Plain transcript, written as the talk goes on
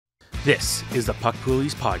This is the Puck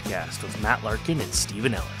Poolies podcast with Matt Larkin and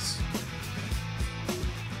Steven Ellis.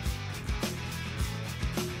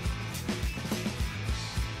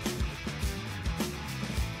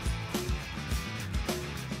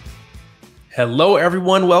 Hello,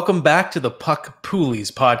 everyone. Welcome back to the Puck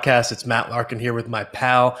Poolies podcast. It's Matt Larkin here with my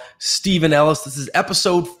pal, Steven Ellis. This is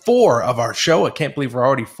episode 4 of our show. I can't believe we're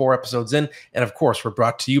already 4 episodes in. And of course, we're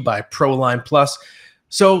brought to you by PROLINE Plus.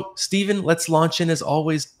 So, Steven, let's launch in as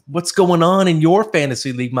always. What's going on in your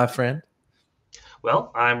fantasy league, my friend?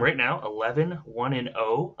 Well, I'm right now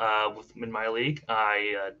 11-1-0 in my league.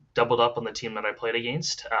 I doubled up on the team that I played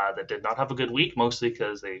against that did not have a good week, mostly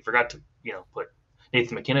because they forgot to, put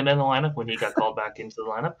Nathan MacKinnon in the lineup when he got called back into the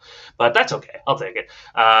lineup. But that's okay. I'll take it.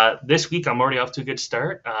 This week, I'm already off to a good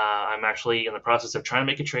start. I'm actually in the process of trying to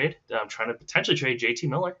make a trade. I'm trying to potentially trade JT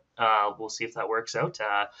Miller. We'll see if that works out.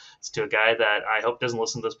 It's to a guy that I hope doesn't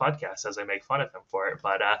listen to this podcast as I make fun of him for it.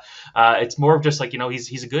 But it's more of just like,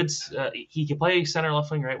 he's a good he can play center, left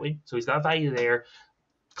wing, right wing. So he's got value there.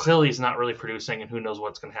 Clearly, he's not really producing, and who knows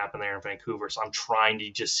what's going to happen there in Vancouver. So I'm trying to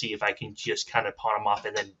just see if I can just kind of pawn him off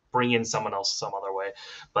and then bring in someone else some other way.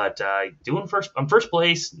 But I'm first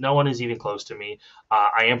place. No one is even close to me.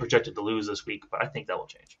 I am projected to lose this week, but I think that will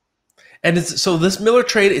change. And so this Miller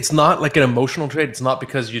trade, it's not like an emotional trade. It's not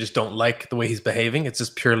because you just don't like the way he's behaving. It's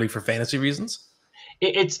just purely for fantasy reasons.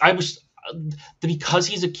 Because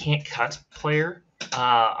he's a can't cut player.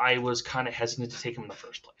 I was kind of hesitant to take him in the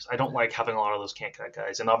first place. I don't like having a lot of those can't cut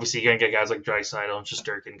guys. And obviously, you're going to get guys like Draisaitl and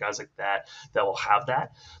Shesterkin, guys like that will have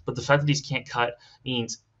that. But the fact that he's can't cut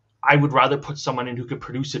means I would rather put someone in who could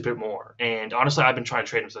produce a bit more. And honestly, I've been trying to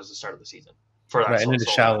trade him since the start of the season. For that, right, and in the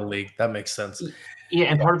shallow league. That makes sense. Yeah,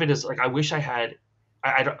 and part of it is, I wish I had –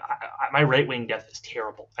 my right wing depth is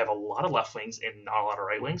terrible. I have a lot of left wings and not a lot of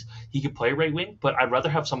right wings. He could play right wing, but I'd rather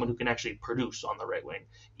have someone who can actually produce on the right wing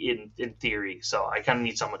in theory. So I kind of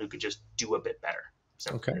need someone who could just do a bit better.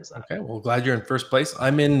 Okay. Well, glad you're in first place.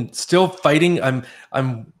 I'm still fighting.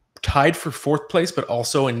 I'm tied for 4th place, but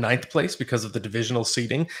also in 9th place because of the divisional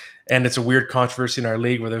seeding. And it's a weird controversy in our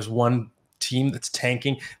league where there's one team that's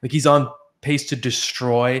tanking. Like, he's on pace to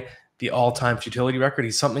destroy the all-time futility record.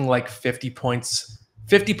 He's something like 50 points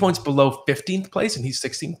below 15th place, and he's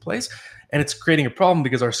 16th place. And it's creating a problem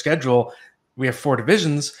because our schedule, we have 4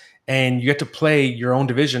 divisions, and you get to play your own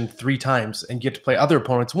division 3 times, and you get to play other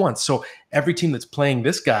opponents once. So every team that's playing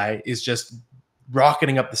this guy is just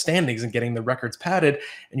rocketing up the standings and getting the records padded.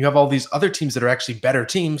 And you have all these other teams that are actually better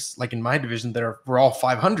teams, like in my division, we're all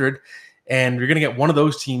 500. And you're going to get one of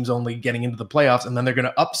those teams only getting into the playoffs, and then they're going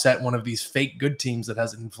to upset one of these fake good teams that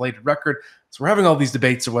has an inflated record. So we're having all these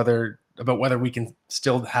debates about whether we can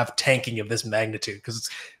still have tanking of this magnitude, because it's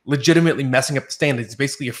legitimately messing up the standings. It's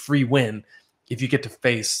basically a free win if you get to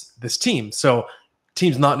face this team. So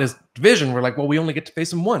teams not in this division, we're like, well, we only get to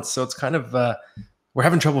face them once. So it's kind of we're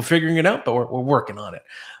having trouble figuring it out, but we're working on it.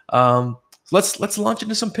 So let's launch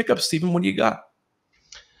into some pickups, Steven. What do you got?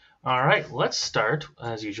 All right, let's start,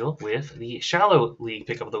 as usual, with the shallow league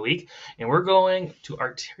pickup of the week. And we're going to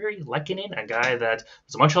Artturi Lehkonen, a guy that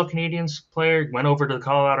was a Montreal Canadiens player, went over to the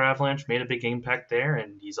Colorado Avalanche, made a big impact there,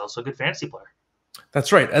 and he's also a good fantasy player.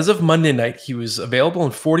 That's right. As of Monday night, he was available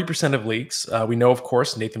in 40% of leagues. We know, of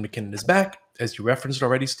course, Nathan MacKinnon is back, as you referenced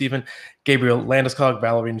already, Steven. Gabriel Landeskog,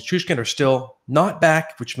 Valeri Nichushkin are still not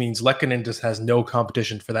back, which means Lehkonen just has no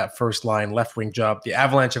competition for that first line left wing job. The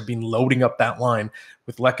Avalanche have been loading up that line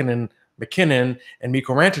with Lehkonen, MacKinnon, and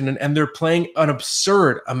Mikko Rantanen, and they're playing an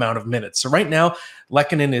absurd amount of minutes. So right now,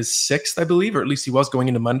 Lehkonen is 6th, I believe, or at least he was going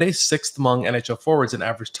into Monday, 6th among NHL forwards in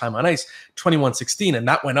average time on ice, 21-16, and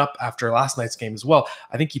that went up after last night's game as well.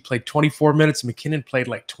 I think he played 24 minutes. MacKinnon played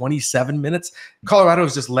like 27 minutes. Colorado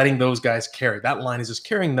is just letting those guys carry. That line is just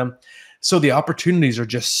carrying them. So the opportunities are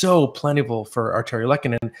just so plentiful for Artturi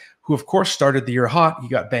Lehkonen, who, of course, started the year hot. He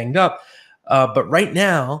got banged up. But right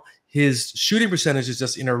now, his shooting percentage is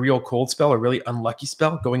just in a real cold spell, a really unlucky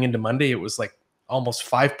spell. Going into Monday, it was like almost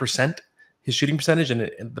 5%, his shooting percentage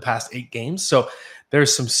in the past 8 games. So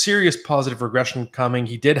there's some serious positive regression coming.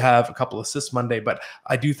 He did have a couple assists Monday, but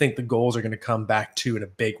I do think the goals are going to come back too in a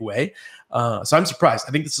big way. So I'm surprised.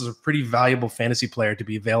 I think this is a pretty valuable fantasy player to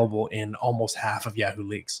be available in almost half of Yahoo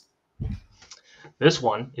leagues. This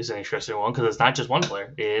one is an interesting one because it's not just one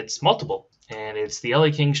player, it's multiple. And it's the LA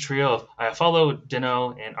Kings trio of Iafallo,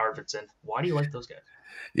 Dino, and Arvidsson. Why do you like those guys?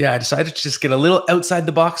 Yeah, I decided to just get a little outside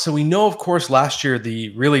the box. So we know, of course, last year the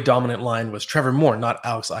really dominant line was Trevor Moore, not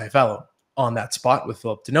Alex Iafallo, on that spot with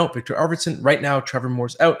Philip Deneau, Victor Arvidsson. Right now, Trevor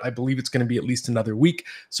Moore's out. I believe it's going to be at least another week.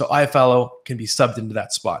 So Iafallo can be subbed into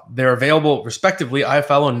that spot. They're available, respectively,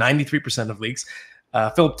 Iafallo 93% of leagues,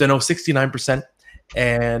 Philip Deneau 69%,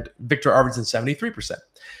 and Victor Arvidsson 73%.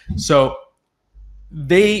 So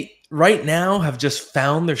they right now have just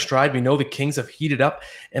found their stride. We know the Kings have heated up,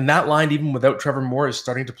 and that line, even without Trevor Moore, is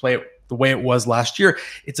starting to play the way it was last year.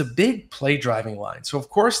 It's a big play driving line. So of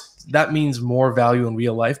course that means more value in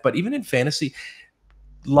real life, but even in fantasy,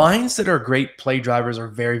 lines that are great play drivers are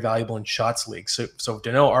very valuable in shots leagues. So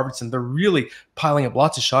Danault, Arvidsson, they're really piling up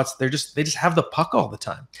lots of shots. They just have the puck all the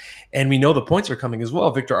time. And we know the points are coming as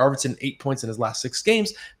well. Victor Arvidsson, 8 points in his last 6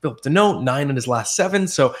 games. Philip Danault, 9 in his last 7.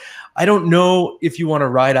 So I don't know if you want to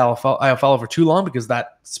ride Iafallo for too long, because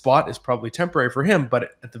that spot is probably temporary for him.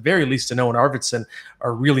 But at the very least, Danault and Arvidsson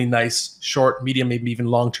are really nice, short, medium, maybe even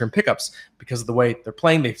long-term pickups because of the way they're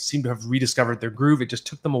playing. They seem to have rediscovered their groove. It just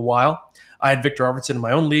took them a while. I had Victor Arvidsson in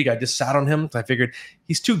my own league. I just sat on him. I figured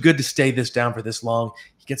he's too good to stay this down for this long.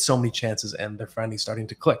 He gets so many chances, and they're finally starting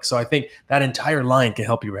to click. So I think that entire line can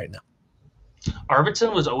help you right now.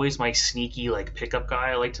 Arvidsson was always my sneaky pickup guy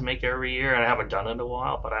I like to make every year, and I haven't done it in a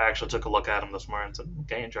while, but I actually took a look at him this morning and said,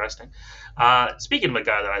 okay, interesting. Speaking of a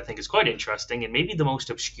guy that I think is quite interesting and maybe the most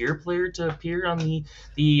obscure player to appear on the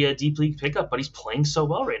Deep League pickup, but he's playing so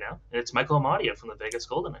well right now, and it's Michael Amadio from the Vegas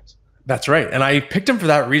Golden Knights. That's right. And I picked him for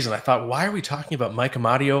that reason. I thought, why are we talking about Mike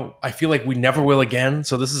Amadio? I feel like we never will again.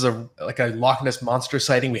 So this is a Loch Ness Monster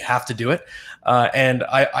sighting. We have to do it. And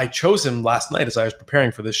I chose him last night as I was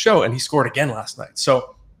preparing for this show, and he scored again last night.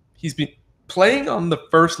 So he's been playing on the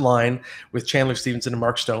first line with Chandler Stevenson and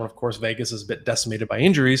Mark Stone. Of course, Vegas is a bit decimated by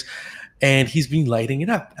injuries, and he's been lighting it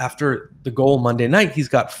up. After the goal Monday night, he's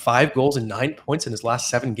got 5 goals and 9 points in his last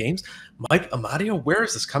 7 games. Mike Amadio, where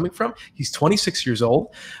is this coming from? He's 26 years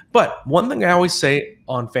old. But one thing I always say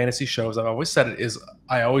on fantasy shows, I've always said it, is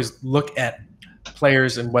I always look at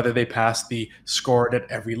players and whether they pass the scored at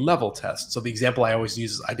every level test. So the example I always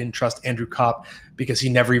use is I didn't trust Andrew Kopp because he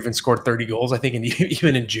never even scored 30 goals, I think,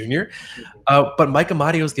 even in junior. But Mike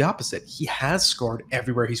Amadio is the opposite. He has scored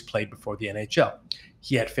everywhere he's played before the NHL.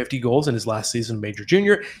 He had 50 goals in his last season major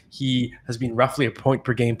junior. He has been roughly a point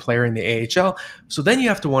per game player in the AHL. So then you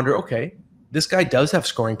have to wonder, okay, this guy does have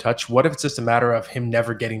scoring touch. What if it's just a matter of him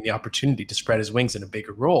never getting the opportunity to spread his wings in a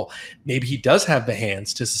bigger role? Maybe he does have the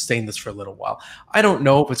hands to sustain this for a little while. I don't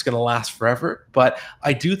know if it's going to last forever, but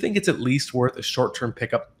I do think it's at least worth a short-term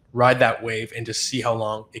pickup, ride that wave, and just see how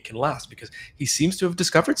long it can last, because he seems to have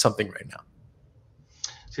discovered something right now.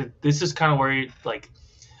 So this is kind of where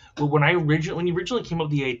when you originally came up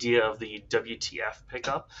with the idea of the WTF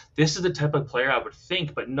pickup, this is the type of player I would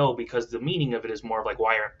think, but no, because the meaning of it is more of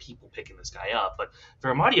why aren't people picking this guy up? But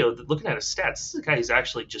for Amadio, looking at his stats, this is a guy who's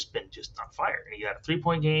actually just been on fire. And he had a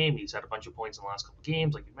 3-point game. He's had a bunch of points in the last couple of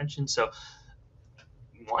games, like you mentioned. So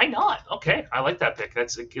why not? Okay, I like that pick.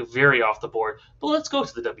 That's very off the board. But let's go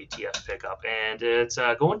to the WTF pickup, and it's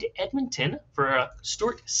going to Edmonton for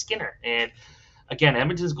Stuart Skinner. And again,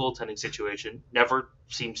 Edmonton's goaltending situation never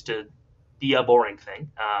seems to be a boring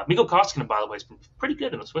thing. Mikko Koskinen, by the way, has been pretty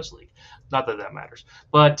good in the Swiss League. Not that that matters.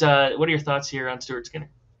 But what are your thoughts here on Stuart Skinner?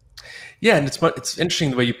 Yeah, and it's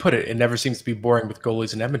interesting the way you put it. It never seems to be boring with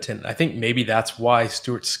goalies in Edmonton. I think maybe that's why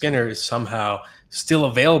Stuart Skinner is somehow still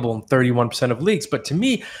available in 31% of leagues. But to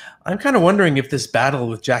me, I'm kind of wondering if this battle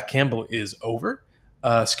with Jack Campbell is over.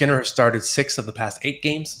 Skinner has started 6 of the past 8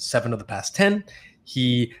 games, 7 of the past 10.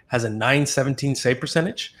 He has a .917 save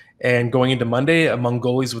percentage, and going into Monday, among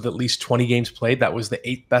goalies with at least 20 games played, that was the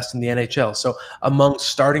 8th best in the NHL. So among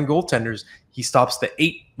starting goaltenders, he stops the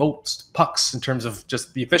 8 most pucks in terms of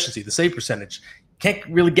just the efficiency, the save percentage. Can't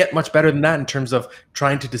really get much better than that in terms of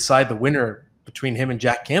trying to decide the winner between him and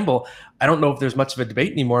Jack Campbell. I don't know if there's much of a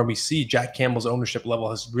debate anymore. We see Jack Campbell's ownership level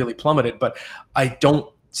has really plummeted, but I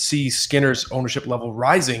don't see Skinner's ownership level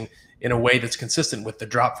rising in a way that's consistent with the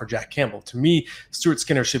drop for Jack Campbell. To me, Stuart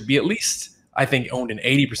Skinner should be at least, I think, owned in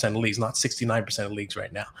 80% of leagues, not 69% of leagues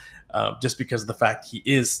right now, just because of the fact he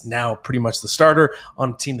is now pretty much the starter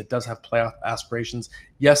on a team that does have playoff aspirations.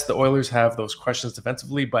 Yes, the Oilers have those questions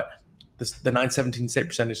defensively, but the .917 save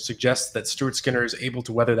percentage suggests that Stuart Skinner is able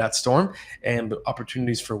to weather that storm, and the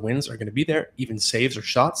opportunities for wins are going to be there, even saves or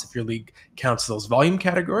shots if your league counts those volume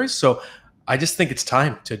categories. So I just think it's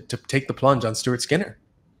time to take the plunge on Stuart Skinner.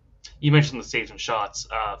 You mentioned the saves and shots.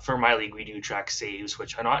 For my league, we do track saves,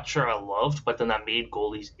 which I'm not sure I loved, but then that made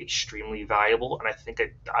goalies extremely valuable. And I think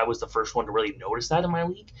I was the first one to really notice that in my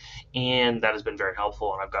league. And that has been very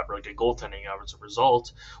helpful. And I've got really good goaltending as a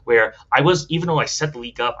result, where even though I set the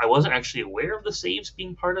league up, I wasn't actually aware of the saves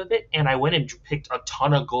being part of it. And I went and picked a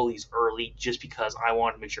ton of goalies early just because I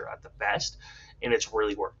wanted to make sure I had the best. And it's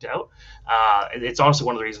really worked out. It's honestly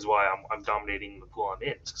one of the reasons why I'm dominating the pool I'm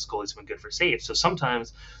in, because goalies have been good for saves. So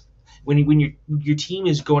sometimes when your team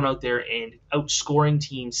is going out there and outscoring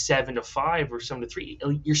teams 7-5 or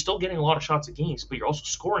 7-3, you're still getting a lot of shots at games, but you're also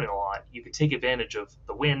scoring a lot. You can take advantage of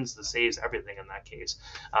the wins, the saves, everything in that case.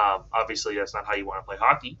 Obviously, that's not how you want to play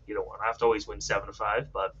hockey. You don't want to have to always win 7-5,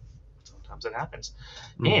 but sometimes it happens.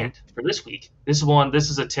 Mm-hmm. And for this week, this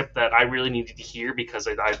is a tip that I really needed to hear because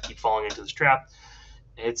I keep falling into this trap.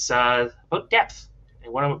 It's about depth.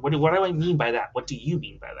 And what do I mean by that? What do you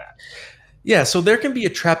mean by that? Yeah, so there can be a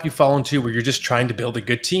trap you fall into where you're just trying to build a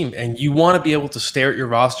good team and you want to be able to stare at your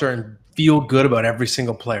roster and feel good about every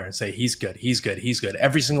single player and say, he's good, he's good, he's good.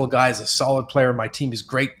 Every single guy is a solid player. My team is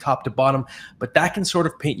great top to bottom, but that can sort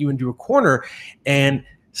of paint you into a corner. And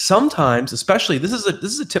sometimes, especially, this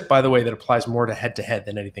is a tip, by the way, that applies more to head-to-head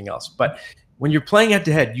than anything else. But when you're playing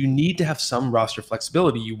head-to-head, you need to have some roster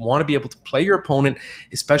flexibility. You want to be able to play your opponent,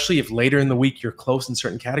 especially if later in the week you're close in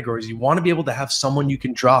certain categories. You want to be able to have someone you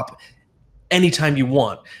can drop anytime you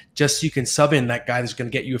want, just so you can sub in that guy that's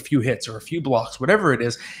going to get you a few hits or a few blocks, whatever it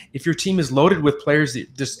is. If your team is loaded with players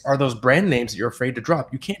that just are those brand names that you're afraid to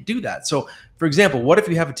drop, you can't do that. So, for example, what if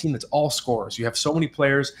you have a team that's all scorers? You have so many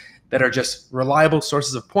players that are just reliable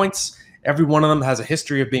sources of points. Every one of them has a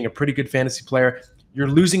history of being a pretty good fantasy player. You're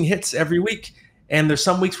losing hits every week, and there's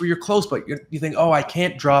some weeks where you're close, but you think, oh, I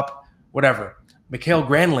can't drop whatever, Mikael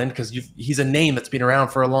Granlund, because he's a name that's been around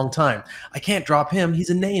for a long time. I can't drop him. He's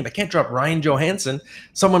a name. I can't drop Ryan Johansson,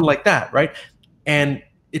 someone like that, right? And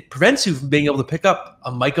it prevents you from being able to pick up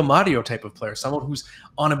a Mike Amadio type of player, someone who's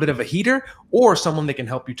on a bit of a heater or someone that can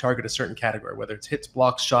help you target a certain category, whether it's hits,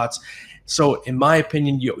 blocks, shots. So in my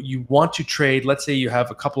opinion, you want to trade, let's say you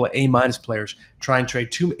have a couple of A- players, try and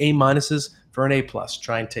trade 2 A- for an A+,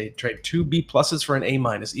 try and trade 2 B+ for an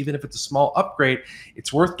A-. Even if it's a small upgrade,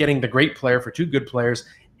 it's worth getting the great player for 2 good players,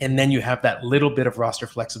 and then you have that little bit of roster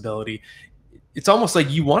flexibility. It's almost like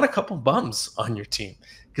you want a couple bums on your team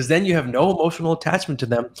because then you have no emotional attachment to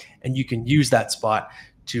them, and you can use that spot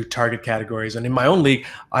to target categories. And in my own league,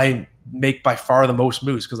 I make by far the most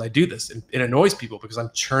moves because I do this. And it annoys people because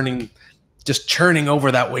I'm just churning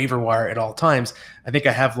over that waiver wire at all times. I think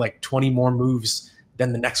I have like 20 more moves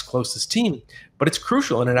than the next closest team, but it's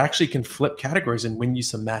crucial and it actually can flip categories and win you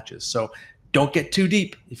some matches. So don't get too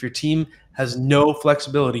deep. If your team has no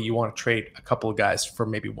flexibility, you want to trade a couple of guys for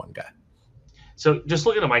maybe one guy. So just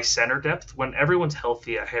looking at my center depth, when everyone's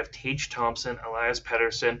healthy, I have Tage Thompson, Elias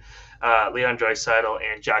Pettersson, Leon Draisaitl,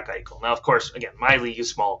 and Jack Eichel. Now, of course, again, my league is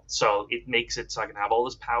small, so it makes it so I can have all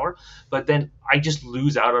this power. But then I just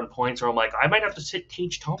lose out on points where I'm like, I might have to sit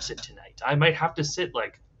Tage Thompson tonight. I might have to sit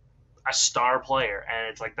like a star player, and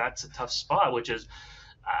it's like that's a tough spot, which is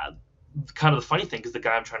kind of the funny thing because the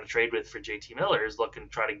guy I'm trying to trade with for JT Miller is looking to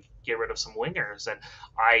try to get rid of some wingers, and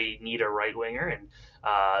I need a right winger and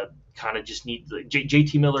kind of just need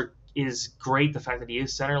JT Miller is great. The fact that he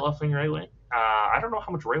is center, left wing, right wing. I don't know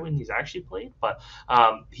how much right wing he's actually played, but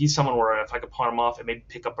he's someone where if I could pawn him off and maybe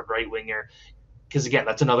pick up a right winger. Because, again,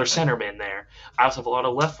 that's another centerman there. I also have a lot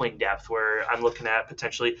of left wing depth where I'm looking at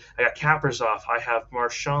potentially – I got Kaprizov. I have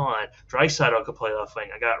Marchand. Draisaitl could play left wing.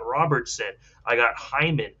 I got Robertson. I got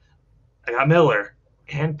Hyman. I got Miller.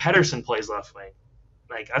 And Pettersson plays left wing.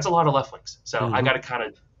 Like, that's a lot of left wings. So I got to kind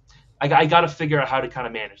of – I got to figure out how to kind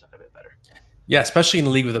of manage that a bit better. Yeah, especially in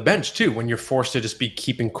the league with a bench, too, when you're forced to just be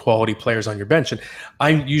keeping quality players on your bench. And I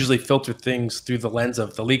usually filter things through the lens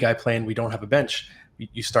of the league I play in, we don't have a bench.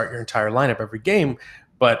 You start your entire lineup every game,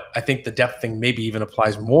 but I think the depth thing maybe even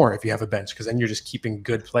applies more if you have a bench because then you're just keeping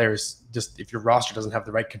good players. Just if your roster doesn't have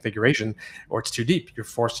the right configuration or it's too deep, you're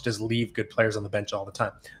forced to just leave good players on the bench all the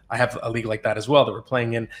time. I have a league like that as well that we're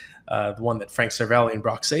playing in, the one that Frank Cervelli and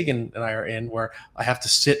Brock Seguin and I are in, where I have to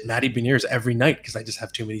sit Matty Beniers every night because I just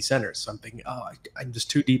have too many centers. So I'm thinking, I'm just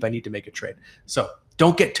too deep. I need to make a trade. So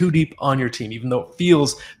don't get too deep on your team, even though it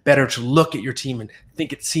feels better to look at your team and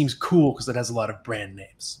think it seems cool because it has a lot of brand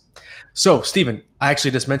names. So, Stephen, I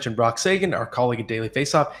actually just mentioned Brock Seguin, our colleague at Daily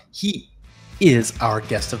Faceoff. He is our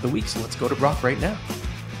guest of the week, so let's go to Brock right now.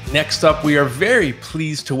 Next up, we are very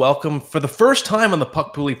pleased to welcome, for the first time on the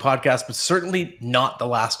Puck Poolie podcast, but certainly not the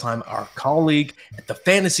last time, our colleague at the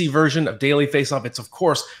fantasy version of Daily Faceoff. It's, of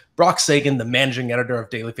course, Brock Seguin, the managing editor of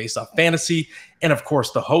Daily Faceoff Fantasy, and, of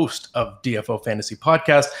course, the host of DFO Fantasy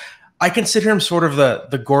Podcast. I consider him sort of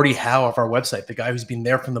the Gordie Howe of our website, the guy who's been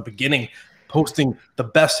there from the beginning, posting the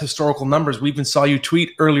best historical numbers. We even saw you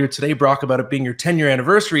tweet earlier today, Brock, about it being your 10-year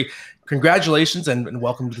anniversary. Congratulations and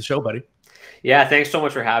welcome to the show, buddy. Yeah, thanks so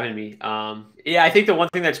much for having me. Yeah, I think the one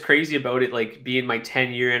thing that's crazy about it, like being my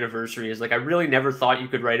 10-year anniversary, is like I really never thought you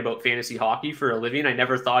could write about fantasy hockey for a living. I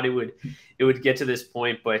never thought it would get to this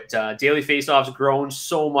point, but Daily Faceoff's grown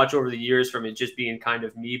so much over the years from it just being kind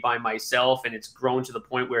of me by myself, and it's grown to the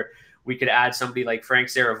point where we could add somebody like Frank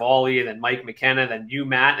Saravalli, and then Mike McKenna, then you,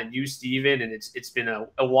 Matt, and you, Steven, and it's been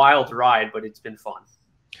a wild ride, but it's been fun.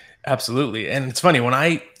 Absolutely. And it's funny, when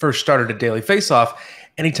I first started at Daily Faceoff,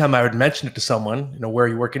 anytime I would mention it to someone, where are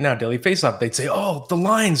you working now? Daily Faceoff, they'd say, oh, the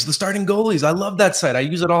lines, the starting goalies. I love that site. I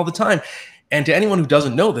use it all the time. And to anyone who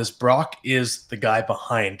doesn't know this, Brock is the guy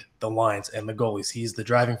behind the lines and the goalies. He's the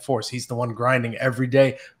driving force. He's the one grinding every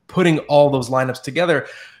day, putting all those lineups together.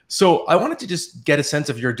 So I wanted to just get a sense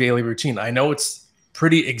of your daily routine. I know it's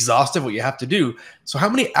pretty exhaustive what you have to do. So how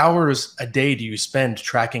many hours a day do you spend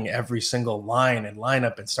tracking every single line and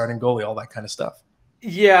lineup and starting goalie, all that kind of stuff?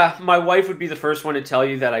 Yeah, my wife would be the first one to tell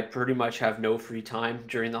you that I pretty much have no free time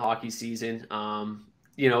during the hockey season.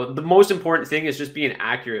 The most important thing is just being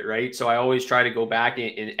accurate, right? So I always try to go back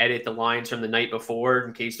and edit the lines from the night before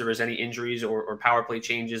in case there was any injuries or power play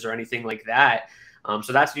changes or anything like that.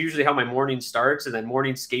 So that's usually how my morning starts. And then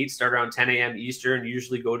morning skates start around 10 a.m. Eastern,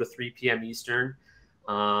 usually go to 3 p.m. Eastern.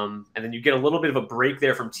 And then you get a little bit of a break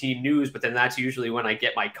there from team news, but then that's usually when I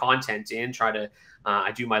get my content in,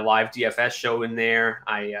 I do my live DFS show in there.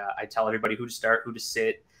 I tell everybody who to start, who to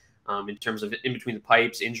sit, in terms of in between the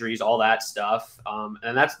pipes, injuries, all that stuff.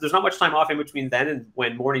 And there's not much time off in between then and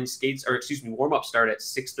when morning skates, or excuse me, warm-up start at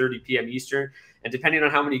 6:30 p.m. Eastern. And depending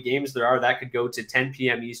on how many games there are, that could go to 10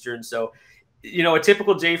 p.m. Eastern. So, a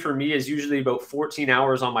typical day for me is usually about 14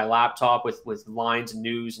 hours on my laptop with lines and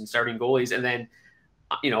news and starting goalies. And then,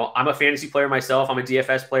 I'm a fantasy player myself. I'm a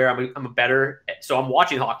DFS player. I'm a bettor. So I'm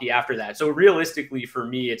watching hockey after that. So realistically for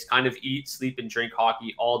me, it's kind of eat, sleep, and drink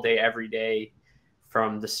hockey all day, every day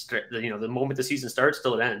from the moment the season starts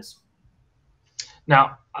till it ends.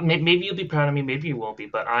 Now, maybe you'll be proud of me, maybe you won't be,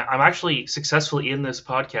 but I'm actually successfully in this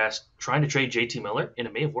podcast trying to trade JT Miller, and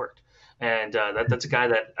it may have worked. And that's a guy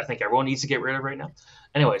that I think everyone needs to get rid of right now.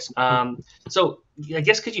 Anyways, so I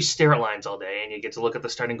guess because you stare at lines all day and you get to look at the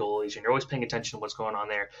starting goalies and you're always paying attention to what's going on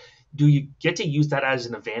there, do you get to use that as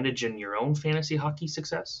an advantage in your own fantasy hockey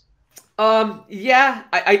success? Yeah,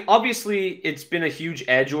 I obviously it's been a huge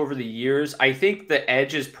edge over the years. I think the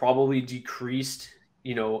edge has probably decreased,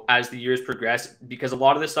 as the years progress, because a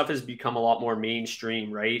lot of this stuff has become a lot more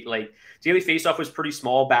mainstream, right? Like Daily Faceoff was pretty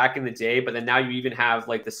small back in the day, but then now you even have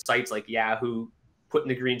like the sites like Yahoo putting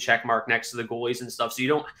the green check mark next to the goalies and stuff. So you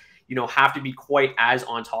don't, have to be quite as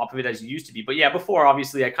on top of it as you used to be. But yeah, before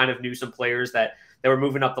obviously I kind of knew some players that were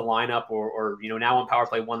moving up the lineup or now on Power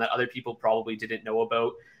Play 1 that other people probably didn't know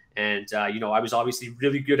about. And, I was obviously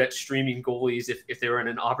really good at streaming goalies. If they were in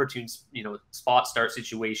an opportune, spot start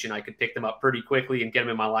situation, I could pick them up pretty quickly and get them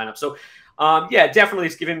in my lineup. So, yeah, definitely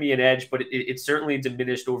it's given me an edge, but it's certainly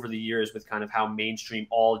diminished over the years with kind of how mainstream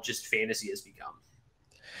all just fantasy has become.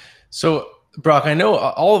 So, Brock, I know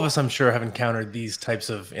all of us, I'm sure, have encountered these types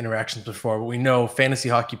of interactions before, but we know fantasy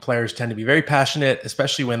hockey players tend to be very passionate,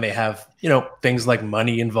 especially when they have, things like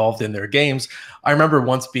money involved in their games. I remember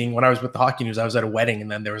once when I was with the Hockey News, I was at a wedding,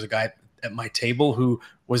 and then there was a guy at my table who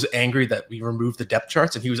was angry that we removed the depth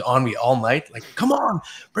charts, and he was on me all night, like, come on,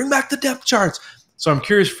 bring back the depth charts. So I'm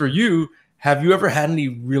curious for you, have you ever had any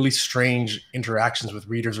really strange interactions with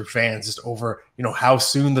readers or fans just over, how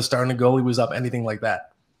soon the starting goalie was up, anything like that?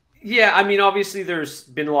 Yeah, I mean, obviously there's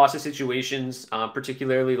been lots of situations,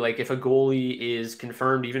 particularly like if a goalie is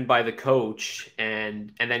confirmed even by the coach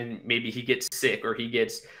and then maybe he gets sick or he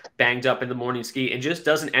gets banged up in the morning skate and just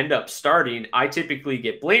doesn't end up starting, I typically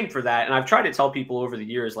get blamed for that. And I've tried to tell people over the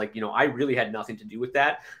years, like, I really had nothing to do with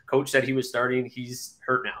that. Coach said he was starting. He's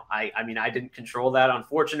hurt now. I mean, I didn't control that,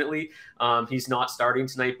 unfortunately. He's not starting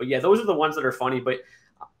tonight. But yeah, those are the ones that are funny. But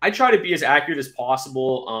I try to be as accurate as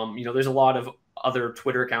possible. There's a lot of other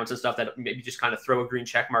Twitter accounts and stuff that maybe just kind of throw a green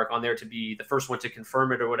check mark on there to be the first one to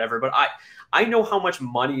confirm it or whatever. But I know how much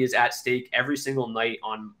money is at stake every single night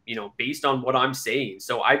on, based on what I'm saying.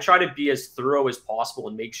 So I try to be as thorough as possible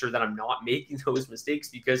and make sure that I'm not making those mistakes,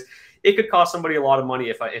 because it could cost somebody a lot of money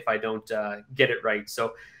if I don't get it right.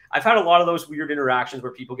 So I've had a lot of those weird interactions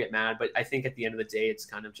where people get mad, but I think at the end of the day, it's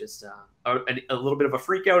kind of just a little bit of a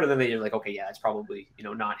freak out. And then they're like, okay, yeah, it's probably,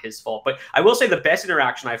 not his fault. But I will say the best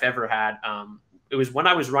interaction I've ever had, it was when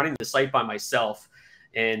I was running the site by myself,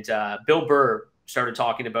 and Bill Burr started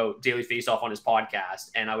talking about Daily Faceoff on his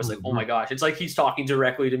podcast. And I was like, oh my gosh, it's like he's talking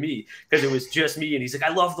directly to me, because it was just me. And he's like,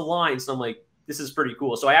 I love the lines. So I'm like, this is pretty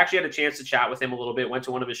cool. So I actually had a chance to chat with him a little bit, went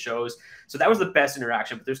to one of his shows. So that was the best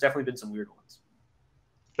interaction, but there's definitely been some weird ones.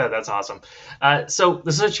 That's awesome. So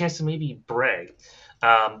this is a chance to maybe brag.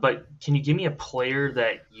 But can you give me a player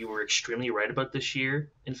that you were extremely right about this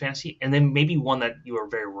year in fantasy, and then maybe one that you were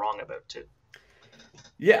very wrong about too?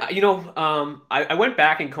 Yeah, I went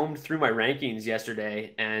back and combed through my rankings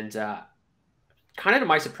yesterday, and kind of to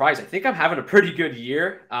my surprise, I think I'm having a pretty good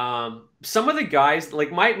year. Some of the guys,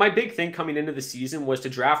 like my big thing coming into the season was to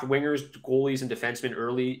draft wingers, goalies, and defensemen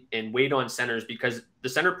early and wait on centers because the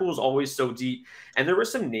center pool is always so deep. And there were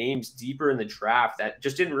some names deeper in the draft that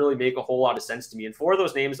just didn't really make a whole lot of sense to me. And 4 of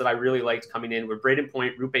those names that I really liked coming in were Braden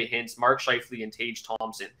Point, Rupe Hintz, Mark Scheifele, and Tage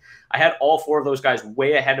Thompson. I had all 4 of those guys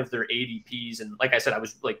way ahead of their ADPs. And like I said, I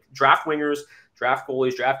was like draft wingers, draft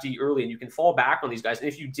goalies, draft D early, and you can fall back on these guys. And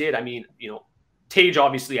if you did, I mean, Tage,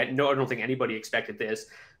 obviously, I don't think anybody expected this.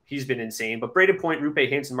 He's been insane. But Braden Point, Rupe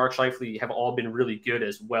Hintz, and Mark Scheifele have all been really good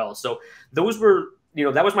as well. So those were,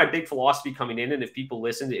 that was my big philosophy coming in. And if people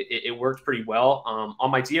listened, it worked pretty well.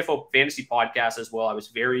 On my DFO fantasy podcast as well, I was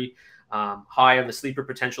very high on the sleeper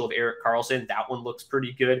potential of Erik Karlsson. That one looks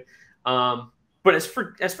pretty good. But as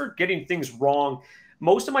for getting things wrong,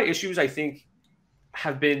 most of my issues, I think,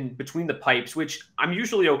 have been between the pipes, which I'm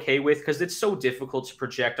usually okay with because it's so difficult to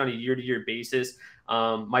project on a year-to-year basis.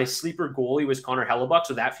 My sleeper goalie was Connor Hellebuck,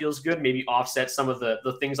 so that feels good. Maybe offset some of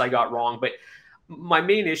the things I got wrong. But my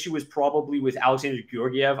main issue was probably with Alexander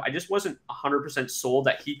Georgiev. I just wasn't 100% sold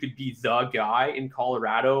that he could be the guy in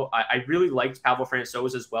Colorado. I really liked Pavel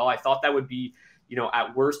Francouz as well. I thought that would be,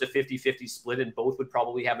 at worst a 50-50 split, and both would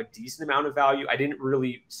probably have a decent amount of value. I didn't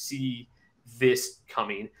really see this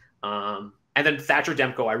coming. And then Thatcher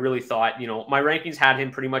Demko, I really thought, my rankings had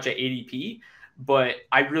him pretty much at ADP, but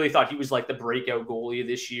I really thought he was like the breakout goalie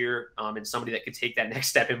this year and somebody that could take that next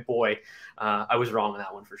step. And boy, I was wrong on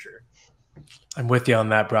that one for sure. I'm with you on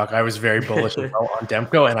that, Brock. I was very bullish on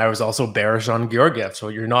Demko, and I was also bearish on Georgiev, so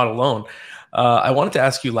you're not alone. I wanted to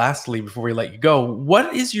ask you lastly, before we let you go,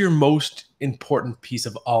 what is your most important piece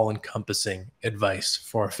of all-encompassing advice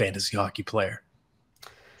for a fantasy hockey player?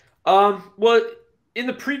 Well, in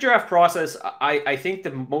the pre-draft process, I think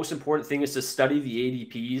the most important thing is to study the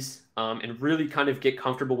ADPs and really kind of get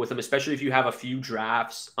comfortable with them, especially if you have a few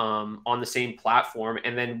drafts on the same platform.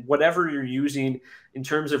 And then whatever you're using in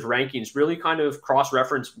terms of rankings, really kind of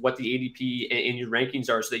cross-reference what the ADP in your rankings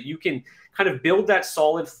are so that you can kind of build that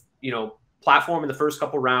solid, platform in the first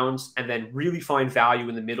couple rounds and then really find value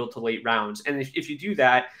in the middle to late rounds. And if you do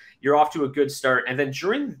that, you're off to a good start. And then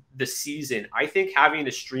during the season, I think having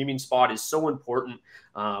a streaming spot is so important.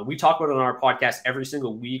 We talk about it on our podcast every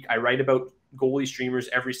single week. I write about goalie streamers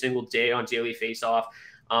every single day on Daily Faceoff.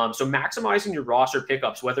 So maximizing your roster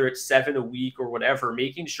pickups, whether it's 7 a week or whatever,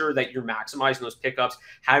 making sure that you're maximizing those pickups,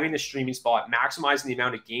 having a streaming spot, maximizing the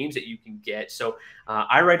amount of games that you can get. So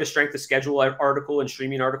I write a strength of schedule article and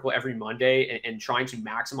streaming article every Monday and trying to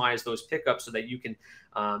maximize those pickups so that you can,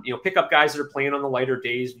 pick up guys that are playing on the lighter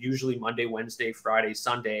days, usually Monday, Wednesday, Friday,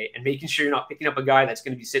 Sunday, and making sure you're not picking up a guy that's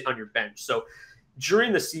going to be sitting on your bench. So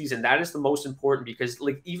during the season, that is the most important because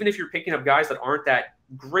even if you're picking up guys that aren't that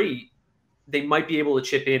great, they might be able to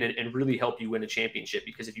chip in and really help you win a championship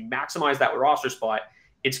because if you maximize that roster spot,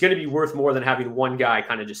 it's going to be worth more than having one guy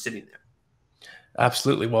kind of just sitting there.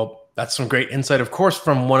 Absolutely. Well, that's some great insight, of course,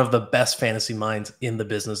 from one of the best fantasy minds in the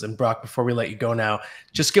business. And Brock, before we let you go now,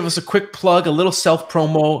 just give us a quick plug, a little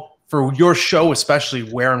self-promo for your show, especially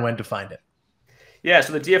where and when to find it. Yeah,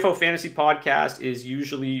 so the DFO Fantasy Podcast is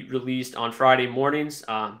usually released on Friday mornings.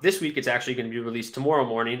 This week, it's actually going to be released tomorrow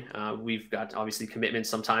morning. We've got, obviously, commitments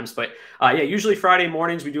sometimes. But, usually Friday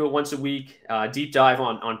mornings, we do it once a week. Deep dive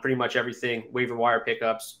on pretty much everything, waiver wire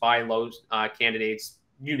pickups, buy and low candidates,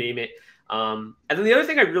 you name it. And then the other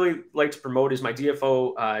thing I really like to promote is my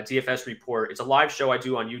DFO DFS report. It's a live show I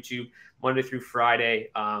do on YouTube Monday through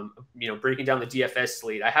Friday, breaking down the DFS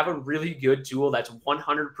slate. I have a really good tool that's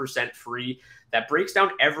 100% free that breaks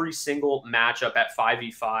down every single matchup at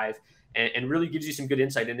 5v5 and really gives you some good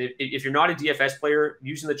insight. And if you're not a DFS player,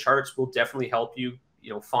 using the charts will definitely help you,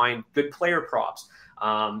 find good player props.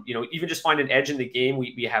 Even just find an edge in the game.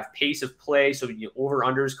 We have pace of play, so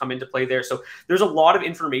over-unders come into play there. So there's a lot of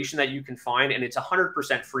information that you can find, and it's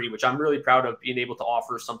 100% free, which I'm really proud of being able to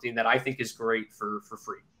offer something that I think is great for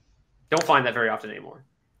free. Don't find that very often anymore.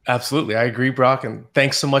 Absolutely. I agree, Brock. And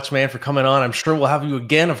thanks so much, man, for coming on. I'm sure we'll have you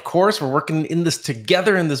again. Of course, we're working in this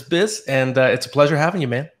together in this biz, and it's a pleasure having you,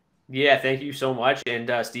 man. Yeah, thank you so much.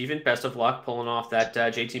 And Steven, best of luck pulling off that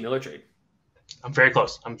JT Miller trade. I'm very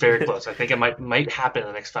close. I think it might happen in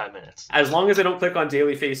the next 5 minutes. As long as I don't click on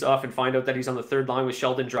Daily Face-Off and find out that he's on the third line with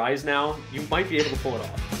Sheldon Dries now, you might be able to pull it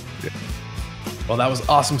off. Well, that was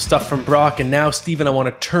awesome stuff from Brock. And now, Steven, I want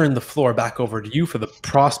to turn the floor back over to you for the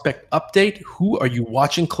prospect update. Who are you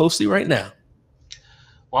watching closely right now?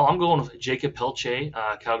 Well, I'm going with Jakob Pelletier,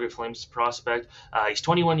 Calgary Flames prospect. He's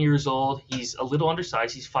 21 years old. He's a little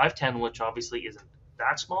undersized. He's 5'10", which obviously isn't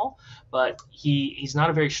that small, but he's not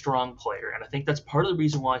a very strong player. And I think that's part of the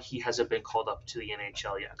reason why he hasn't been called up to the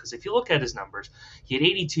NHL yet. Because if you look at his numbers, he had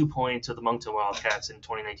 82 points with the Moncton Wildcats in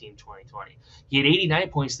 2019-2020. He had 89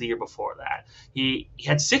 points the year before that. He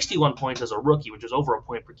had 61 points as a rookie, which was over a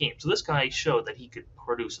point per game. So this guy showed that he could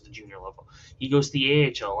produce at the junior level. He goes to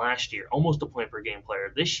the AHL last year, almost a point per game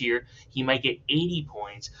player. This year, he might get 80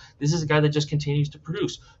 points. This is a guy that just continues to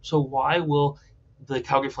produce. So why will the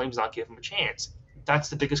Calgary Flames not give him a chance? That's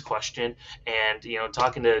the biggest question. And,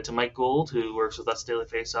 talking to Mike Gould, who works with us Daily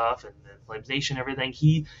Faceoff and Flames Nation and everything,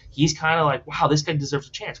 he's kind of like, wow, this guy deserves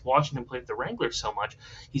a chance. Watching him play with the Wranglers so much,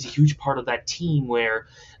 he's a huge part of that team where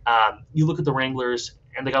you look at the Wranglers,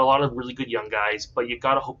 and they got a lot of really good young guys, but you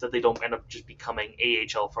got to hope that they don't end up just becoming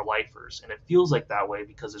AHL for lifers. And it feels like that way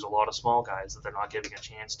because there's a lot of small guys that they're not giving a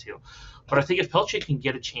chance to. But I think if Pelletier can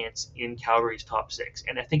get a chance in Calgary's top six,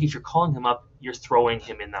 and I think if you're calling him up, you're throwing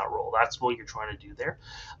him in that role. That's what you're trying to do there.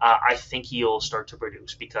 I think he'll start to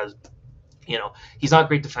produce because he's not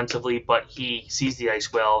great defensively, but he sees the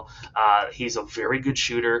ice well. He's a very good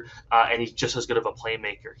shooter, and he's just as good of a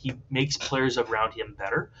playmaker. He makes players around him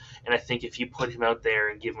better, and I think if you put him out there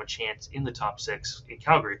and give him a chance in the top six in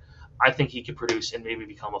Calgary, I think he could produce and maybe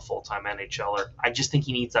become a full-time NHLer. I just think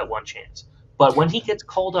he needs that one chance. But when he gets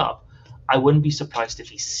called up, I wouldn't be surprised if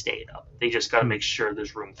he stayed up. They just got to make sure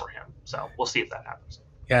there's room for him. So we'll see if that happens.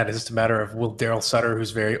 Yeah, it is just a matter of will Daryl Sutter,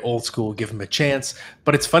 who's very old school, give him a chance.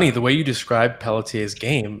 But it's funny, the way you describe Pelletier's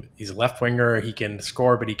game, he's a left winger, he can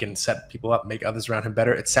score, but he can set people up, make others around him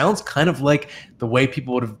better. It sounds kind of like the way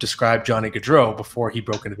people would have described Johnny Gaudreau before he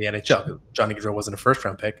broke into the NHL. Johnny Gaudreau wasn't a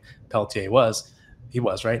first-round pick. Pelletier was. He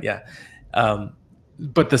was, right? Yeah.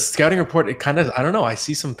 But the scouting report, it kind of, I don't know, I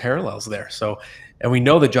see some parallels there. And we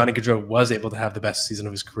know that Johnny Gaudreau was able to have the best season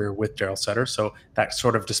of his career with Daryl Sutter. So that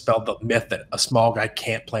sort of dispelled the myth that a small guy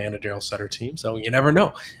can't play on a Daryl Sutter team. So you never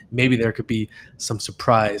know. Maybe there could be some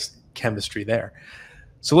surprise chemistry there.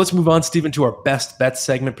 So let's move on, Stephen, to our best bet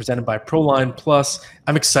segment presented by PROLINE Plus.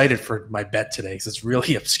 I'm excited for my bet today because it's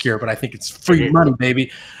really obscure, but I think it's free money,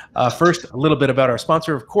 baby. First, a little bit about our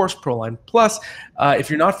sponsor, of course, PROLINE Plus.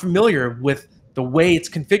 If you're not familiar with the way it's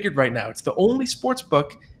configured right now, it's the only sports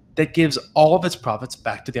book that gives all of its profits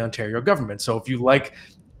back to the Ontario government. So if you like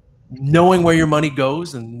knowing where your money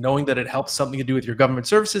goes and knowing that it helps something to do with your government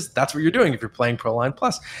services, that's what you're doing if you're playing PROLINE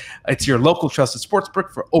Plus. It's your local trusted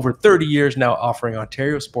sportsbook for over 30 years now, offering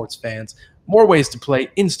Ontario sports fans more ways to play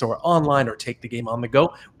in-store, online, or take the game on the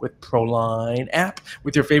go with PROLINE app.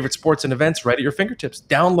 With your favorite sports and events right at your fingertips,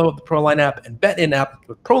 download the PROLINE app and bet in-app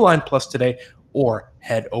with PROLINE Plus today, or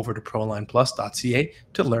head over to PROLINEplus.ca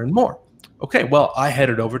to learn more. Okay, well, I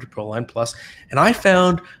headed over to PROLINE Plus, and I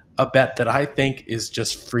found a bet that I think is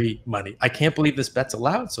just free money. I can't believe this bet's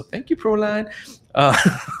allowed, so thank you, PROLINE.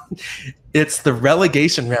 It's the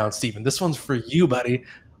relegation round, Stephen. This one's for you, buddy.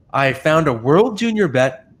 I found a World Junior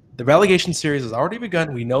bet. The relegation series has already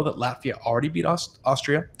begun. We know that Latvia already beat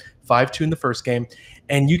Austria 5-2 in the first game,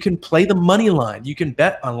 and you can play the money line. You can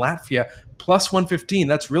bet on Latvia plus 115.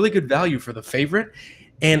 That's really good value for the favorite.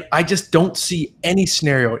 And I just don't see any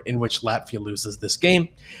scenario in which Latvia loses this game.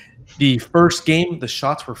 The first game, the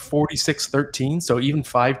shots were 46-13, so even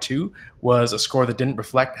 5-2 was a score that didn't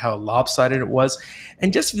reflect how lopsided it was.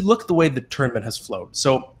 And just if you look at the way the tournament has flowed.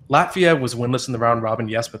 So Latvia was winless in the round robin,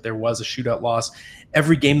 yes, but there was a shootout loss.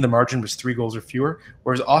 Every game the margin was 3 goals or fewer,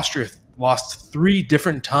 whereas Austria lost 3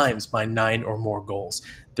 different times by 9 or more goals.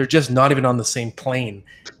 They're just not even on the same plane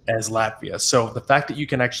as Latvia. So the fact that you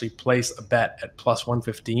can actually place a bet at plus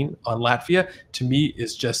 115 on Latvia, to me,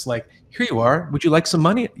 is just like, here you are. Would you like some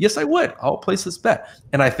money? Yes, I would. I'll place this bet.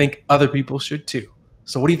 And I think other people should too.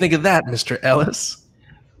 So what do you think of that, Mr. Ellis?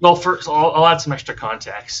 Well, first, I'll add some extra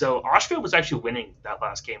context. So Austria was actually winning that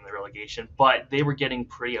last game in the relegation, but they were getting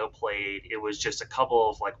pretty outplayed. It was just a couple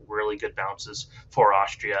of really good bounces for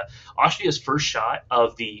Austria. Austria's first shot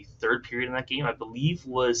of the third period in that game, I believe,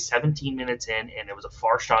 was 17 minutes in, and it was a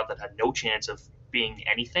far shot that had no chance of being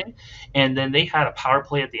anything. And then they had a power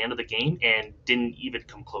play at the end of the game and didn't even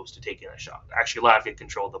come close to taking a shot. Actually, Latvia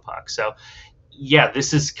controlled the puck. So, yeah,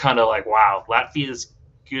 this is kind of like, wow, Latvia's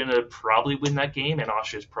gonna probably win that game, and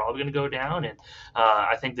Austria's probably gonna go down. And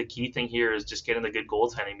I think the key thing here is just getting the good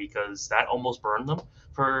goaltending, because that almost burned them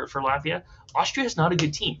for Latvia. Austria is not a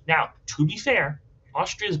good team. Now, to be fair,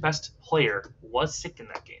 Austria's best player was sick in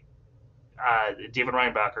that game. David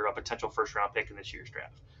Reinbacher, a potential first-round pick in this year's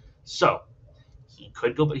draft. So he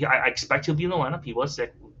could go, but I expect he'll be in the lineup. He was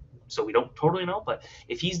sick, so we don't totally know. But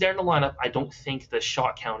if he's there in the lineup, I don't think the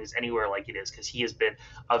shot count is anywhere like it is because he has been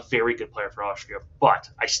a very good player for Austria. But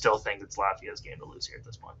I still think it's Latvia's game to lose here at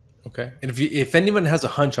this point. Okay. And if anyone has a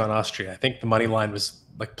hunch on Austria, I think the money line was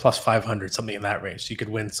like plus 500, something in that range. So you could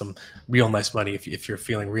win some real nice money if you're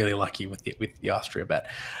feeling really lucky with the Austria bet.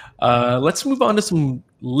 Let's move on to some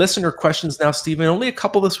listener questions now, Stephen. Only a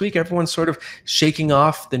couple this week. Everyone's sort of shaking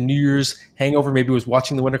off the New Year's hangover. Maybe was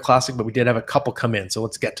watching the Winter Classic, but we did have a couple come in. So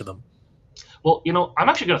let's get to them. Well, I'm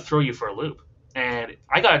actually going to throw you for a loop. And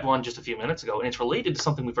I got one just a few minutes ago, and it's related to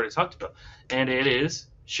something we've already talked about. And it is,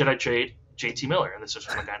 should I trade JT Miller? And this is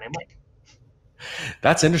from a guy named Mike.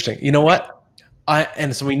 That's interesting. You know what?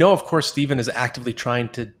 And so we know, of course, Steven is actively trying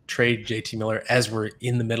to trade JT Miller as we're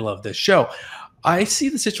in the middle of this show. I see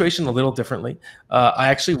the situation a little differently. I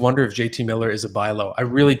actually wonder if JT Miller is a buy low. I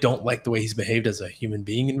really don't like the way he's behaved as a human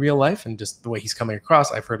being in real life and just the way he's coming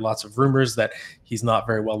across. I've heard lots of rumors that he's not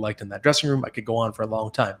very well liked in that dressing room. I could go on for a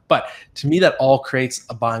long time. But to me, that all creates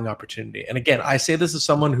a buying opportunity. And again, I say this as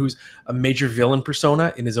someone who's a major villain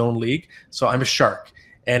persona in his own league. So I'm a shark.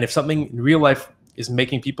 And if something in real life is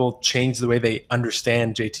making people change the way they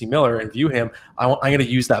understand JT Miller and view him, I'm going to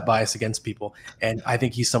use that bias against people. And I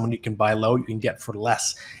think he's someone you can buy low, you can get for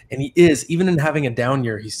less. And he is, even in having a down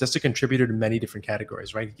year, he's just a contributor to many different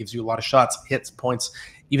categories, right? He gives you a lot of shots, hits, points,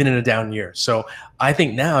 even in a down year. So I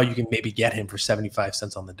think now you can maybe get him for 75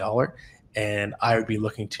 cents on the dollar. And I would be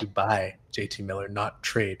looking to buy JT Miller, not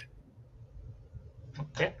trade.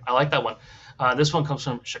 Okay, I like that one. This one comes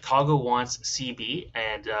from Chicago Wants CB,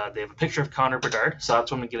 and they have a picture of Connor Bedard, so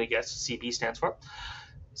that's what I'm going to guess CB stands for.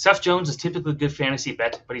 Seth Jones is typically a good fantasy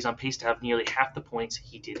bet, but he's on pace to have nearly half the points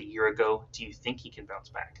he did a year ago. Do you think he can bounce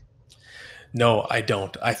back? No, I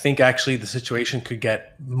don't. I think actually the situation could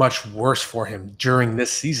get much worse for him during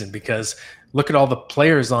this season because look at all the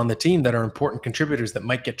players on the team that are important contributors that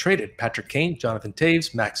might get traded. Patrick Kane, Jonathan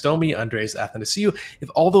Taves, Max Domi, Andres Athanasiou. If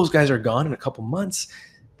all those guys are gone in a couple months,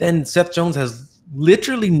 then Seth Jones has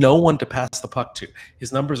literally no one to pass the puck to.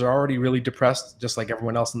 His numbers are already really depressed, just like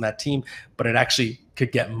everyone else in that team, but it actually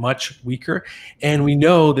could get much weaker. And we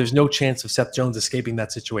know there's no chance of Seth Jones escaping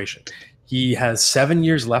that situation. He has 7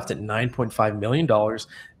 years left at $9.5 million.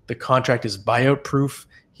 The contract is buyout proof.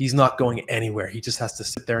 He's not going anywhere. He just has to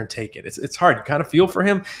sit there and take it. It's hard. You kind of feel for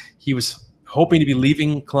him. He was hoping to be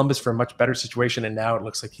leaving Columbus for a much better situation, and now it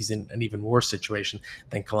looks like he's in an even worse situation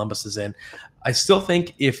than Columbus is in. I still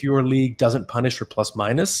think if your league doesn't punish for plus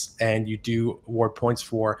minus and you do award points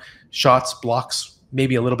for shots, blocks,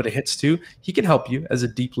 maybe a little bit of hits too, he can help you as a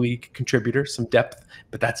deep league contributor, some depth,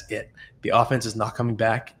 but that's it. The offense is not coming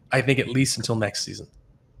back, I think, at least until next season.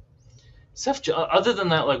 Other than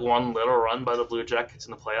that, like one little run by the Blue Jackets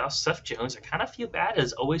in the playoffs, Seth Jones, I kind of feel bad,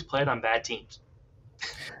 has always played on bad teams.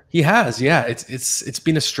 He has, yeah. It's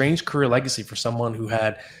been a strange career legacy for someone who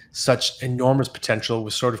had such enormous potential,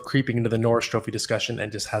 was sort of creeping into the Norris Trophy discussion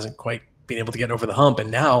and just hasn't quite been able to get over the hump.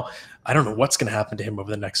 And now I don't know what's going to happen to him over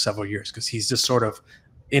the next several years because he's just sort of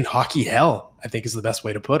in hockey hell, I think is the best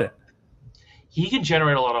way to put it. He can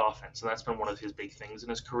generate a lot of offense, and that's been one of his big things in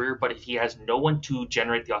his career. But if he has no one to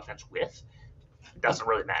generate the offense with, it doesn't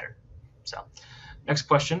really matter. So next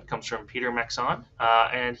question comes from Peter Maxon,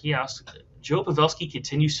 and he asks, Joe Pavelski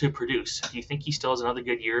continues to produce. Do you think he still has another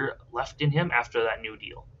good year left in him after that new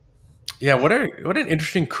deal? Yeah, what an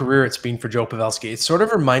interesting career it's been for Joe Pavelski. It's sort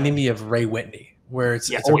of reminding me of Ray Whitney, where it's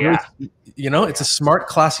a smart,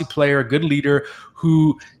 classy player, a good leader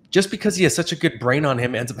who, just because he has such a good brain on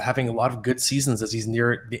him, ends up having a lot of good seasons as he's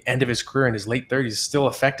near the end of his career in his late 30s, still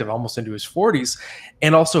effective almost into his 40s.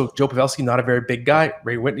 And also Joe Pavelski, not a very big guy.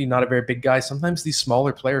 Ray Whitney, not a very big guy. Sometimes these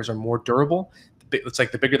smaller players are more durable. It's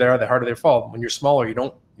like the bigger they are, the harder they fall. When you're smaller,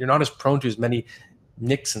 you're not as prone to as many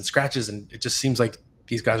nicks and scratches, and it just seems like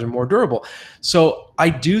these guys are more durable. So I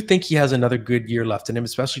do think he has another good year left in him,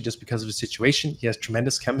 especially just because of his situation. He has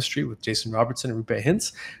tremendous chemistry with Jason Robertson and Rupe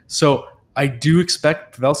Hintz. So I do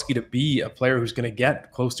expect Pavelski to be a player who's going to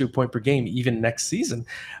get close to a point per game even next season.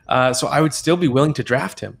 So I would still be willing to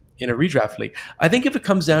draft him in a redraft league. I think if it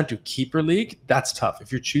comes down to keeper league, that's tough.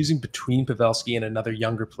 If you're choosing between Pavelski and another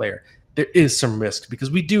younger player, there is some risk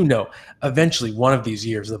because we do know eventually one of these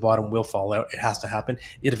years the bottom will fall out. It has to happen.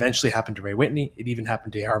 It eventually happened to Ray Whitney. It even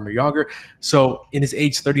happened to Jaromir Jagr. So in his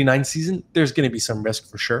age 39 season, there's going to be some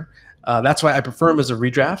risk for sure. That's why I prefer him as a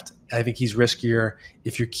redraft. I think he's riskier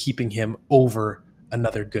if you're keeping him over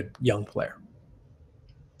another good young player.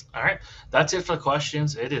 All right, that's it for the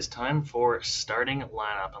questions. It is time for starting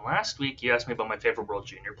lineup. And last week you asked me about my favorite World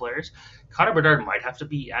Junior players. Connor Bedard might have to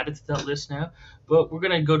be added to that list now, but we're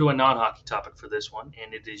going to go to a non-hockey topic for this one,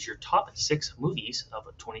 and it is your top 6 movies of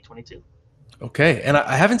 2022. Okay, and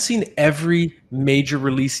I haven't seen every major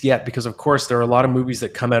release yet because, of course, there are a lot of movies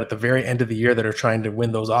that come out at the very end of the year that are trying to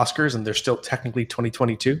win those Oscars, and they're still technically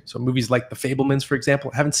 2022. So movies like The Fabelmans, for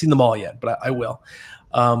example, I haven't seen them all yet, but I will.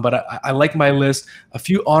 But I like my list. A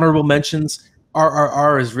few honorable mentions.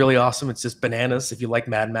 RRR is really awesome. It's just bananas. If you like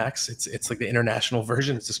Mad Max, it's like the international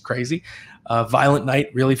version. It's just crazy. Violent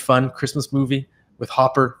Night, really fun Christmas movie with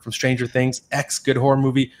Hopper from Stranger Things. X, good horror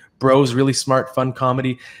movie. Bros, really smart, fun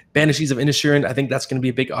comedy. Banshees of Inisherin, I think that's going to be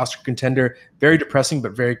a big Oscar contender. Very depressing,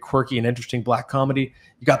 but very quirky and interesting black comedy.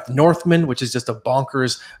 You got The Northman, which is just a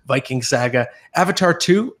bonkers Viking saga. Avatar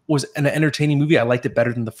 2 was an entertaining movie. I liked it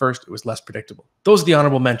better than the first. It was less predictable. Those are the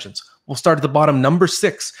honorable mentions. We'll start at the bottom. Number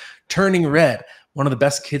 6, Turning Red. One of the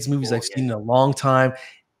best kids movies I've seen in a long time.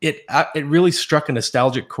 It really struck a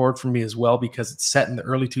nostalgic chord for me as well because it's set in the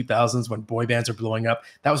early 2000s when boy bands are blowing up.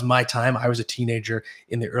 That was my time. I was a teenager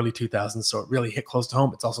in the early 2000s, so it really hit close to home.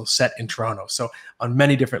 It's also set in Toronto. So on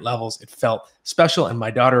many different levels, it felt special. And my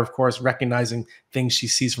daughter, of course, recognizing things she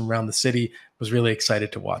sees from around the city, was really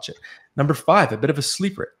excited to watch it. Number 5, a bit of a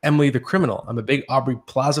sleeper, Emily the Criminal. I'm a big Aubrey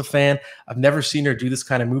Plaza fan. I've never seen her do this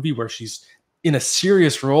kind of movie where she's in a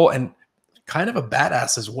serious role and kind of a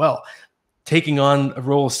badass as well, taking on a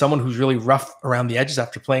role of someone who's really rough around the edges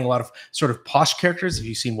after playing a lot of sort of posh characters. If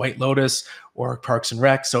you've seen White Lotus or Parks and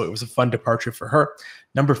Rec, so it was a fun departure for her.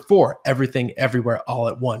 Number 4, Everything Everywhere All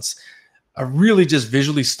at Once. A really just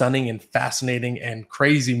visually stunning and fascinating and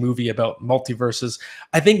crazy movie about multiverses.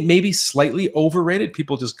 I think maybe slightly overrated.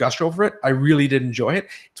 People just gush over it. I really did enjoy it.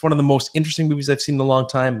 It's one of the most interesting movies I've seen in a long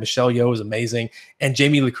time. Michelle Yeoh is amazing. And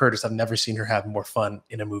Jamie Lee Curtis, I've never seen her have more fun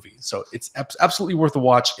in a movie. So it's absolutely worth a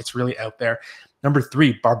watch. It's really out there. Number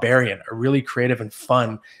 3, Barbarian, a really creative and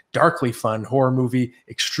fun, darkly fun horror movie,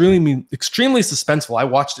 extremely suspenseful. I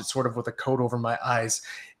watched it sort of with a coat over my eyes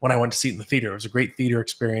when I went to see it in the theater. It was a great theater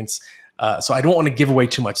experience. So I don't want to give away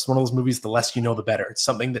too much. It's one of those movies, the less you know, the better. It's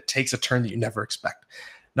something that takes a turn that you never expect.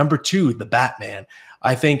 Number 2, The Batman.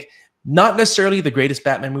 I think not necessarily the greatest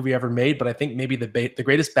Batman movie ever made, but I think maybe the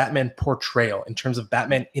greatest Batman portrayal in terms of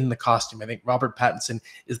Batman in the costume. I think Robert Pattinson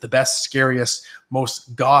is the best, scariest,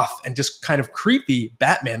 most goth, and just kind of creepy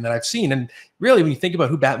Batman that I've seen. And really, when you think about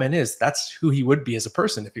who Batman is, that's who he would be as a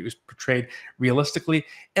person if he was portrayed realistically.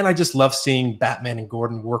 And I just love seeing Batman and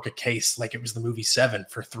Gordon work a case like it was the movie Seven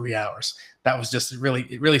for 3 hours. That was just it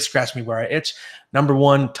really scratched me where I itch. Number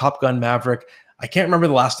 1, Top Gun Maverick. I can't remember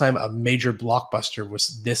the last time a major blockbuster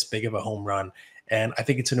was this big of a home run. And I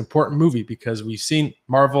think it's an important movie because we've seen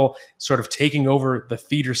Marvel sort of taking over the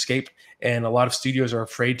theaterscape, and a lot of studios are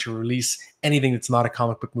afraid to release anything that's not a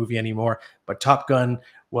comic book movie anymore. But Top Gun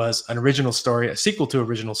was an original story, a sequel to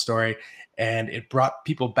original story, and it brought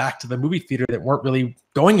people back to the movie theater that weren't really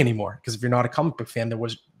going anymore. Because if you're not a comic book fan, there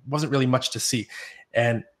wasn't really much to see.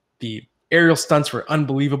 And the aerial stunts were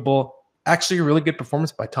unbelievable. Actually, a really good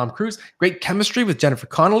performance by Tom Cruise. Great chemistry with Jennifer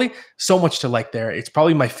Connelly. So much to like there. It's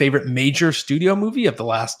probably my favorite major studio movie of the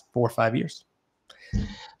last 4 or 5 years.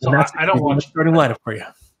 So I don't watch starting lineup for you.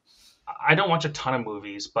 I don't watch a ton of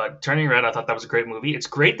movies, but Turning Red, I thought that was a great movie. It's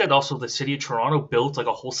great that also the city of Toronto built like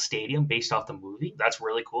a whole stadium based off the movie. That's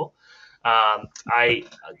really cool.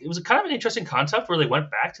 It was kind of an interesting concept where they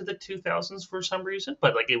went back to the 2000s for some reason,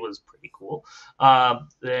 but like it was pretty cool.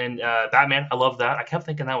 Then Batman, I love that. I kept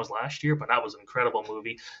thinking that was last year, but that was an incredible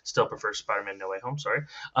movie. Still prefer Spider-Man No Way Home. Sorry.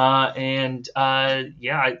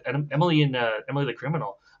 Emily the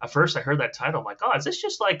Criminal. At first, I heard that title. I'm like, oh, is this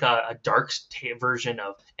just like a dark version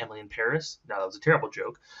of Emily in Paris? No, that was a terrible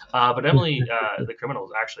joke. But Emily the Criminal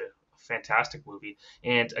is actually fantastic movie.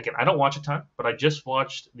 And again, I don't watch a ton, but I just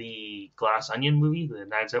watched the Glass Onion movie, the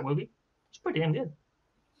Knives Out movie. It's pretty damn good.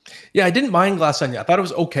 Yeah, I didn't mind Glass Onion. I thought it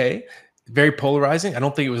was okay. Very polarizing. I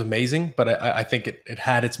don't think it was amazing, but I think it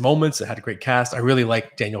had its moments. It had a great cast. I really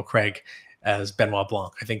like Daniel Craig as Benoit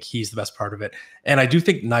Blanc. I think he's the best part of it. And I do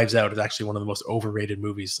think Knives Out is actually one of the most overrated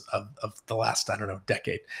movies of the last,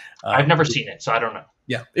 decade. I've never seen it, so I don't know.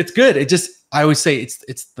 Yeah, it's good. I always say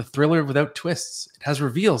it's the thriller without twists. It has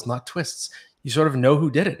reveals, not twists. You sort of know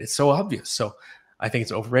who did it. It's so obvious. So I think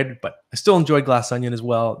it's overrated, but I still enjoyed Glass Onion as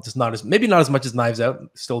well. Just maybe not as much as Knives Out.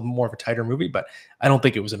 Still more of a tighter movie, but I don't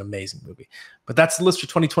think it was an amazing movie. But that's the list for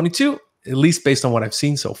 2022, at least based on what I've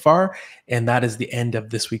seen so far. And that is the end of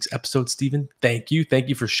this week's episode, Stephen. Thank you. Thank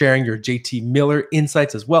you for sharing your JT Miller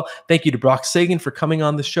insights as well. Thank you to Brock Seguin for coming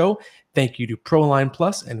on the show. Thank you to PROLINE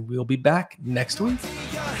Plus, and we'll be back next week.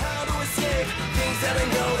 escape things that I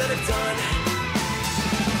know that I've done